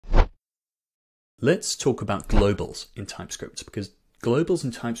Let's talk about globals in TypeScript, because globals in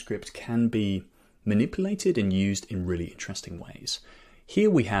TypeScript can be manipulated and used in really interesting ways.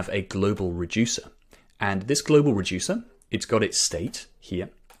 Here we have a global reducer, and this global reducer, it's got its state here,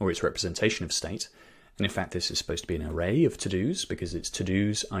 or its representation of state. And in fact, this is supposed to be an array of to-dos because it's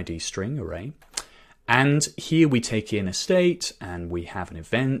to-dos ID string array. And here we take in a state and we have an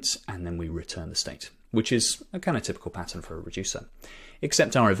event and then we return the state, which is a kind of typical pattern for a reducer.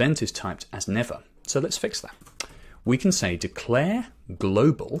 Except our event is typed as never. So let's fix that. We can say declare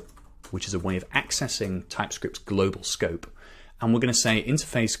global, which is a way of accessing TypeScript's global scope. And we're going to say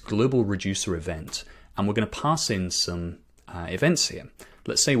interface global reducer event. And we're going to pass in some events here.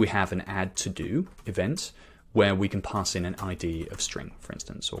 Let's say we have an add to do event where we can pass in an ID of string, for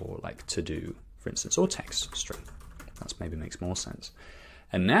instance, or like to do, for instance, or text string. That maybe makes more sense.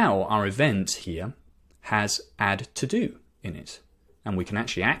 And now our event here has add to do in it. And we can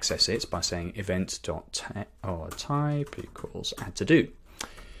actually access it by saying event.type equals add to do.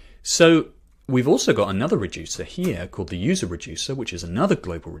 So we've also got another reducer here called the user reducer, which is another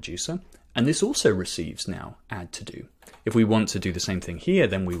global reducer. And this also receives now add to do. If we want to do the same thing here,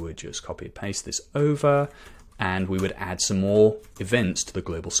 then we would just copy and paste this over and we would add some more events to the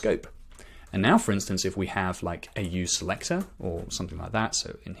global scope. And now, for instance, if we have like a use selector or something like that,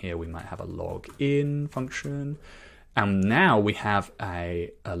 so in here we might have a login function. And now we have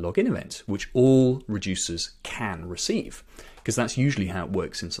a login event, which all reducers can receive, because that's usually how it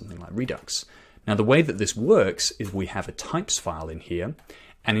works in something like Redux. Now, the way that this works is we have a types file in here,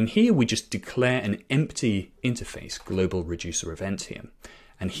 and in here we just declare an empty interface global reducer event here.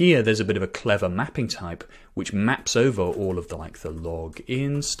 And here there's a bit of a clever mapping type, which maps over all of the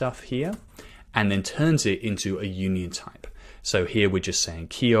login stuff here, and then turns it into a union type. So here we're just saying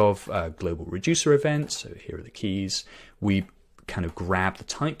key of global reducer event. So here are the keys. We kind of grab the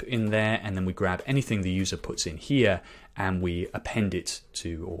type in there, and then we grab anything the user puts in here, and we append it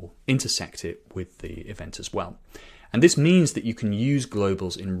to or intersect it with the event as well. And this means that you can use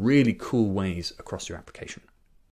globals in really cool ways across your application.